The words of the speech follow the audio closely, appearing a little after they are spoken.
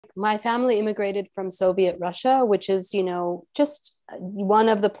My family immigrated from Soviet Russia, which is, just one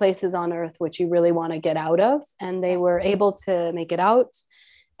of the places on earth which you really want to get out of. And they were able to make it out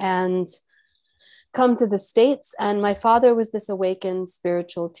and come to the States. And my father was this awakened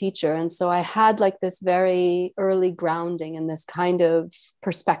spiritual teacher. And so I had like this very early grounding in this kind of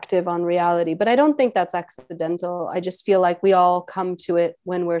perspective on reality. But I don't think that's accidental. I just feel like we all come to it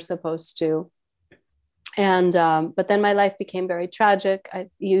when we're supposed to. And but then my life became very tragic,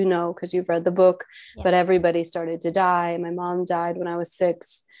 because you've read the book. Yeah. But everybody started to die. My mom died when I was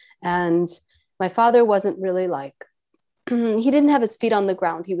 6, and my father wasn't really like he didn't have his feet on the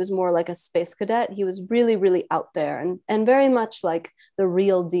ground. He was more like a space cadet. He was really, really out there, and very much like the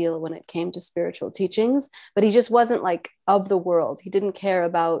real deal when it came to spiritual teachings. But he just wasn't like of the world. He didn't care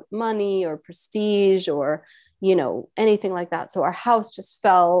about money or prestige or anything like that. So our house just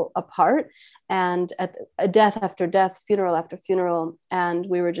fell apart, and at a death after death, funeral after funeral, and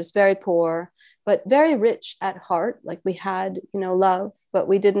we were just very poor but very rich at heart. Like we had love, but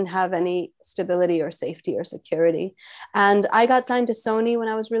we didn't have any stability or safety or security. And I got signed to Sony when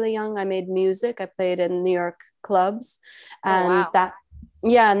I was really young. I made music. I played in New York clubs, Oh, and wow.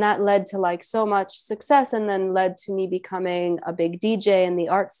 that led to like so much success, and then led to me becoming a big DJ in the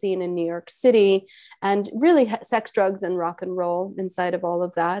art scene in New York City, and really sex, drugs, and rock and roll inside of all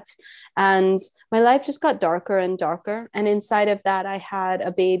of that. And my life just got darker and darker. And inside of that, I had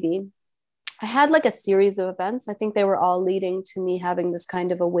a baby. I had like a series of events. I think they were all leading to me having this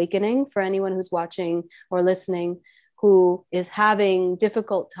kind of awakening. For anyone who's watching or listening who is having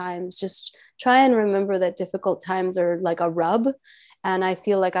difficult times, just try and remember that difficult times are like a rub. And I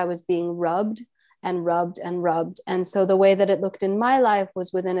feel like I was being rubbed and rubbed and rubbed. And so the way that it looked in my life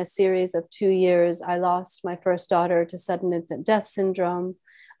was within a series of 2 years, I lost my first daughter to sudden infant death syndrome.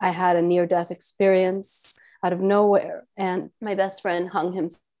 I had a near death experience out of nowhere, and my best friend hung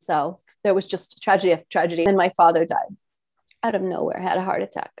himself. There was just tragedy after tragedy. And my father died out of nowhere, had a heart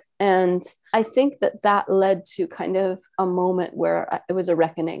attack. And I think that led to kind of a moment where it was a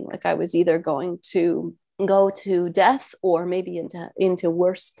reckoning. Like I was either going to go to death or maybe into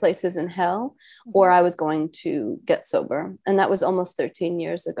worse places in hell, or I was going to get sober. And that was almost 13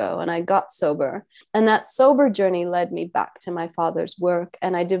 years ago. And I got sober. And that sober journey led me back to my father's work.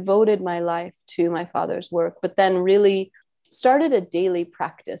 And I devoted my life to my father's work, but then really started a daily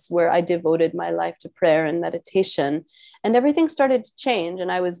practice where I devoted my life to prayer and meditation, and everything started to change. And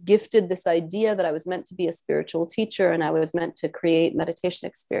I was gifted this idea that I was meant to be a spiritual teacher, and I was meant to create meditation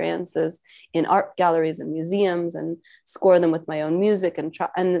experiences in art galleries and museums and score them with my own music,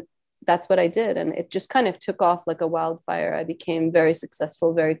 and that's what I did. And it just kind of took off like a wildfire. I became very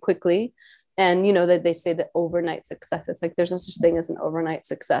successful very quickly. And that they say that overnight success, it's like there's no such thing as an overnight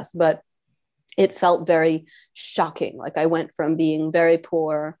success, but it felt very shocking. Like I went from being very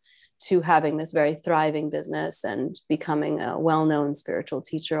poor to having this very thriving business and becoming a well-known spiritual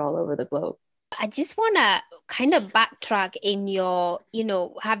teacher all over the globe. I just want to kind of backtrack in your,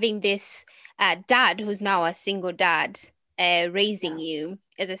 having this dad who's now a single dad raising you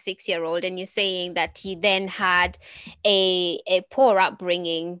as a 6-year-old, and you're saying that you then had a poor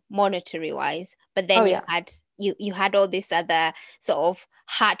upbringing monetary wise, but then you had all this other sort of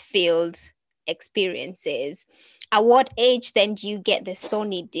heart-filled experiences. At what age then do you get the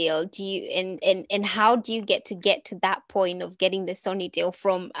Sony deal? Do you and how do you get to that point of getting the Sony deal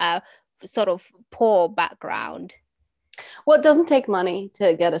from a sort of poor background? Well, it doesn't take money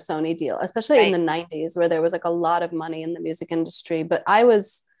to get a Sony deal, especially in Right. the 90s where there was like a lot of money in the music industry. But I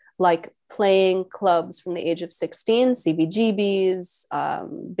was like playing clubs from the age of 16, CBGB's,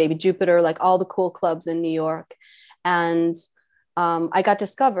 Baby Jupiter, like all the cool clubs in New York. And I got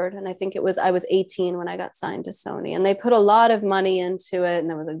discovered, and I think I was 18 when I got signed to Sony, and they put a lot of money into it,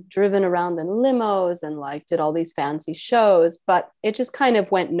 and I was like driven around in limos and like did all these fancy shows, but it just kind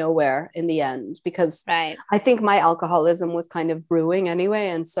of went nowhere in the end because Right. I think my alcoholism was kind of brewing anyway,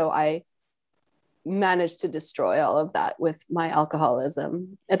 and so I managed to destroy all of that with my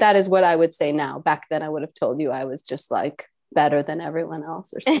alcoholism. That is what I would say now. Back then I would have told you I was just like better than everyone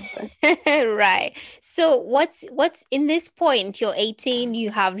else or something. Right. So what's in this point, you're 18, you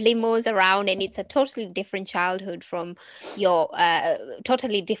have limos around, and it's a totally different childhood from your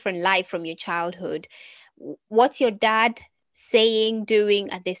totally different life from your childhood. What's your dad saying, doing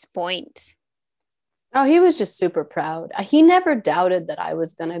at this point? Oh, he was just super proud. He never doubted that I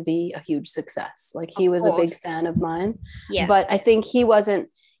was going to be a huge success. Like he Of was a big course. fan of mine, Yeah. but I think he wasn't,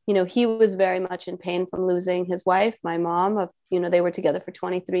 he was very much in pain from losing his wife, my mom of, they were together for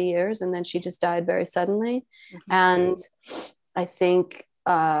 23 years and then she just died very suddenly. Mhm. And I think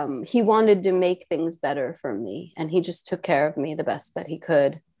he wanted to make things better for me, and he just took care of me the best that he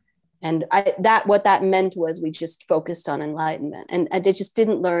could. And what that meant was we just focused on enlightenment, and I just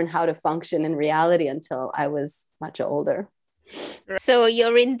didn't learn how to function in reality until I was much older. So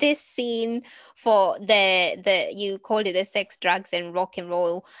you're in this scene for the you called it the sex, drugs, and rock and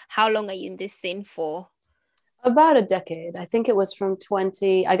roll. How long are you in this scene for? About a decade. I think it was from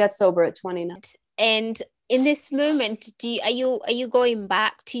 20. I got sober at 29. And in this moment, are you going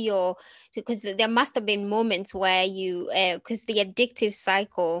back to your, because there must have been moments where you, because the addictive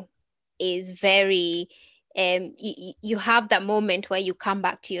cycle is very, you have that moment where you come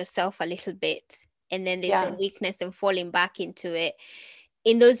back to yourself a little bit, and then there's the Yeah. weakness and falling back into it.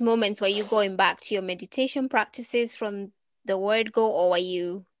 In those moments, were you going back to your meditation practices from the word go, or were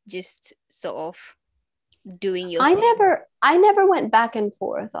you just sort of doing your thing? I never went back and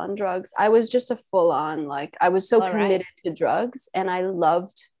forth on drugs. I was just a full on, like, I was so All right. committed to drugs, and I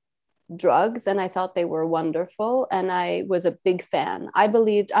loved drugs, and I thought they were wonderful, and I was a big fan. I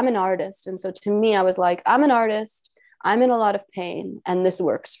believed I'm an artist, and so to me I was like, I'm an artist, I'm in a lot of pain, and this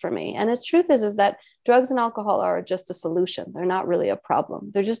works for me. And the truth is that drugs and alcohol are just a solution. They're not really a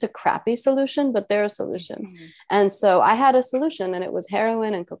problem. They're just a crappy solution, but they're a solution. Mm-hmm. And so I had a solution, and it was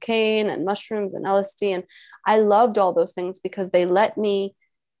heroin and cocaine and mushrooms and LSD, and I loved all those things because they let me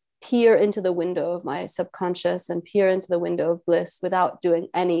peer into the window of my subconscious and peer into the window of bliss without doing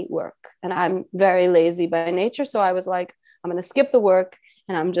any work. And I'm very lazy by nature. So I was like, I'm going to skip the work,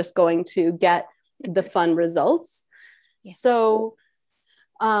 and I'm just going to get the fun results. Yeah. So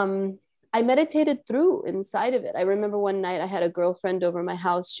I meditated through inside of it. I remember one night I had a girlfriend over my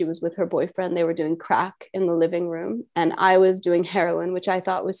house. She was with her boyfriend. They were doing crack in the living room, and I was doing heroin, which I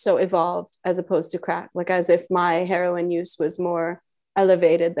thought was so evolved as opposed to crack, like as if my heroin use was more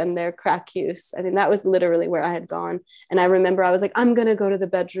elevated than their crack use. I mean, that was literally where I had gone. And I remember I was like, I'm going to go to the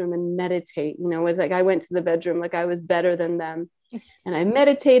bedroom and meditate. You know, it was like I went to the bedroom like I was better than them. And I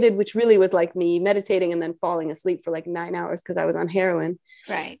meditated, which really was like me meditating and then falling asleep for like 9 hours because I was on heroin.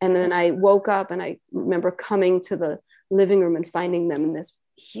 Right. And then I woke up, and I remember coming to the living room and finding them in this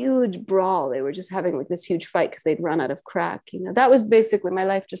huge brawl. They were just having like this huge fight because they'd run out of crack. You know, that was basically, my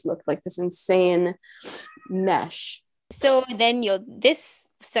life just looked like this insane mesh. So then you're this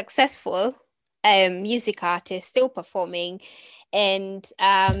successful music artist, still performing, and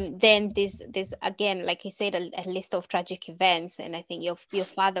then there's again, like you said, a list of tragic events, and I think your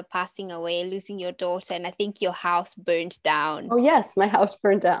father passing away, losing your daughter, and I think your house burned down. Oh yes, my house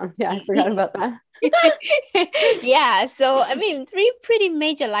burned down. Yeah, I forgot about that. Yeah, so I mean, 3 pretty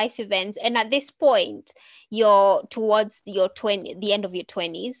major life events, and at this point, you're towards the end of your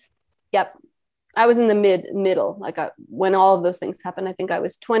 20s. Yep. I was in the middle, like when all of those things happened. I think I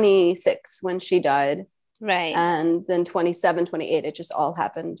was 26 when she died. Right. And then 27, 28, it just all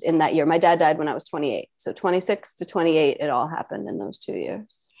happened in that year. My dad died when I was 28. So 26 to 28, it all happened in those 2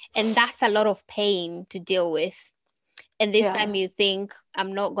 years. And that's a lot of pain to deal with. And this time you think,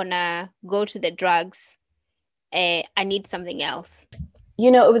 I'm not going to go to the drugs. I need something else. You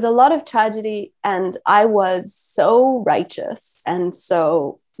know, it was a lot of tragedy, and I was so righteous. And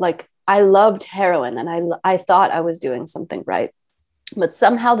so like, I loved heroin, and I thought I was doing something right. But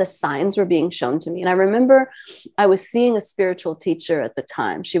somehow the signs were being shown to me. And I remember I was seeing a spiritual teacher at the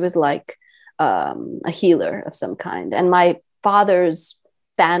time. She was like a healer of some kind. And my father's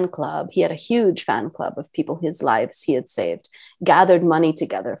fan club, he had a huge fan club of people whose lives he had saved, gathered money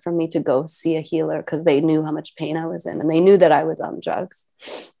together for me to go see a healer because they knew how much pain I was in, and they knew that I was on drugs.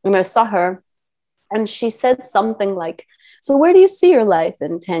 And I saw her, and she said something like, so where do you see your life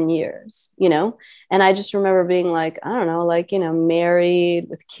in 10 years, you know? And I just remember being like, I don't know, like, you know, married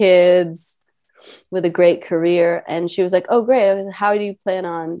with kids, with a great career. And she was like, oh, great. How do you plan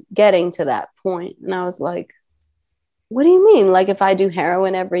on getting to that point? And I was like, what do you mean? Like, if I do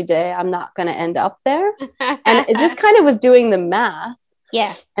heroin every day, I'm not going to end up there? And it just kind of was doing the math.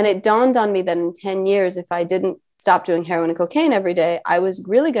 Yeah. And it dawned on me that in 10 years, if I didn't stop doing heroin and cocaine every day, I was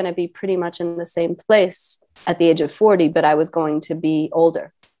really going to be pretty much in the same place at the age of 40, but I was going to be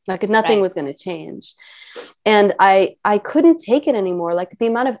older. Like nothing was going to change. And I couldn't take it anymore. Like the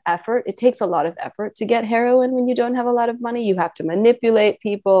amount of effort, it takes a lot of effort to get heroin when you don't have a lot of money. You have to manipulate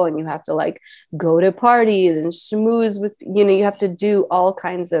people, and you have to like go to parties and schmooze with, you know, you have to do all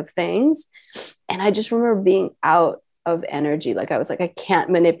kinds of things. And I just remember being out of energy. Like I was like, I can't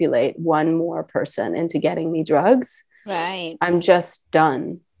manipulate one more person into getting me drugs. Right. I'm just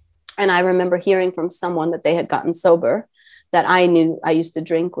done. And I remember hearing from someone that they had gotten sober that I knew I used to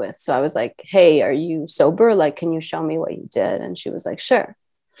drink with. So I was like, hey, are you sober? Like, can you show me what you did? And she was like, sure.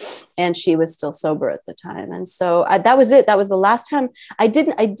 And she was still sober at the time. And so that was it. That was the last time I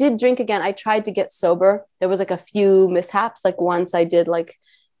did drink again. I tried to get sober. There was like a few mishaps. Like once I did like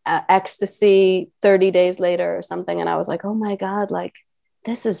ecstasy 30 days later or something. And I was like, oh my God, like,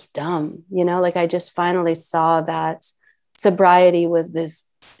 this is dumb. You know, like I just finally saw that sobriety was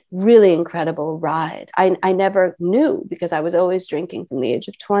this really incredible ride. I never knew because I was always drinking from the age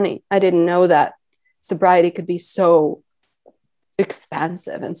of 20. I didn't know that sobriety could be so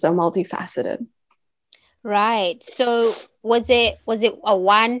expansive and so multifaceted. Right. So was it a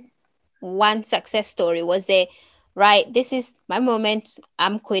one success story? Was it right? This is my moment.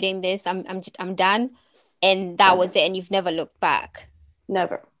 I'm quitting this. I'm done, and that was it. And you've never looked back.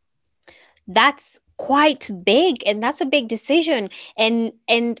 Never. That's quite big, and that's a big decision. And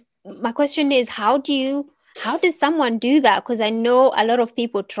my question is, how does someone do that? Because I know a lot of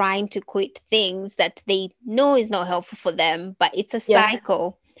people trying to quit things that they know is not helpful for them, but it's a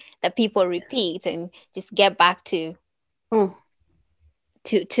cycle that people repeat and just get back to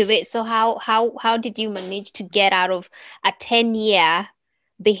it. So how did you manage to get out of a 10-year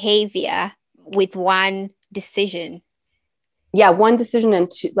behavior with one decision? Yeah, one decision and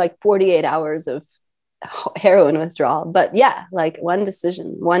like 48 hours of heroin withdrawal. But yeah, like one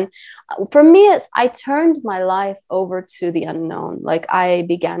decision. For me, it's I turned my life over to the unknown. Like I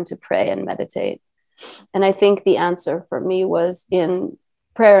began to pray and meditate. And I think the answer for me was in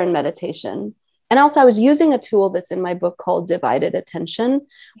prayer and meditation. And also I was using a tool that's in my book called divided attention,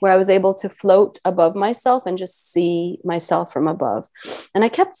 where I was able to float above myself and just see myself from above. And I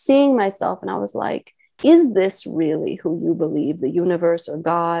kept seeing myself and I was like, is this really who you believe, the universe or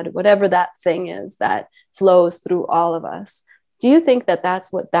God, whatever that thing is that flows through all of us? Do you think that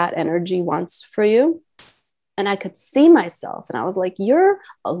that's what that energy wants for you? And I could see myself and I was like, you're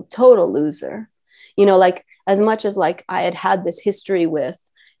a total loser. You know, like as much as like I had this history with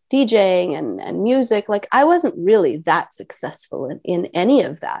DJing and music, like I wasn't really that successful in any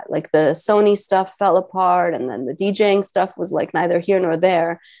of that. Like the Sony stuff fell apart and then the DJing stuff was like neither here nor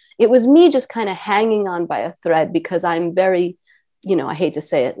there. It was me just kind of hanging on by a thread because I'm very, you know, I hate to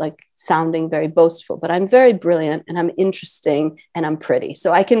say it, like sounding very boastful, but I'm very brilliant and I'm interesting and I'm pretty.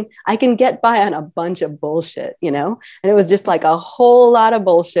 So I can get by on a bunch of bullshit, you know? And it was just like a whole lot of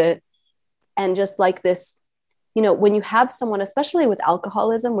bullshit. And just like this, you know, when you have someone, especially with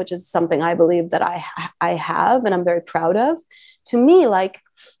alcoholism, which is something I believe that I have and I'm very proud of, to me, like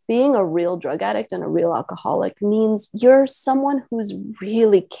being a real drug addict and a real alcoholic means you're someone who's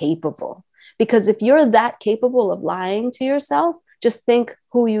really capable. Because if you're that capable of lying to yourself, just think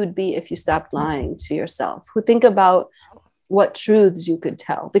who you'd be if you stopped lying to yourself. Who think about what truths you could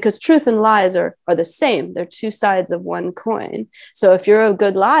tell, because truth and lies are the same. They're two sides of one coin. So if you're a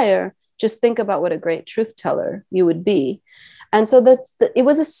good liar, just think about what a great truth teller you would be. And so it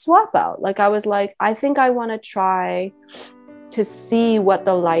was a swap out. Like I was like, I think I want to try to see what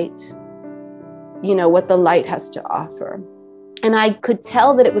the light, you know, what the light has to offer. And I could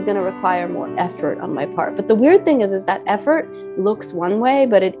tell that it was going to require more effort on my part. But the weird thing is that effort looks one way,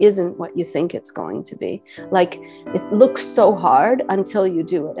 but it isn't what you think it's going to be. Like it looks so hard until you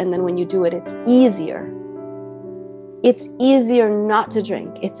do it. And then when you do it, it's easier. It's easier not to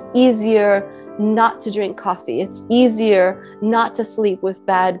drink. It's easier not to drink coffee. It's easier not to sleep with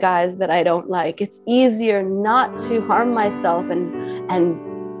bad guys that I don't like. It's easier not to harm myself and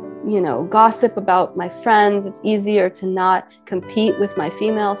you know, gossip about my friends. It's easier to not compete with my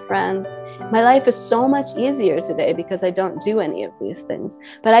female friends. My life is so much easier today because I don't do any of these things.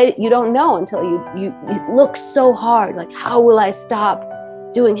 But you don't know until you look so hard. Like, how will I stop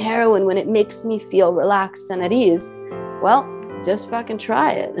doing heroin when it makes me feel relaxed and at ease? Well, just fucking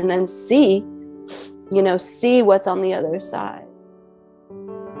try it and then see what's on the other side.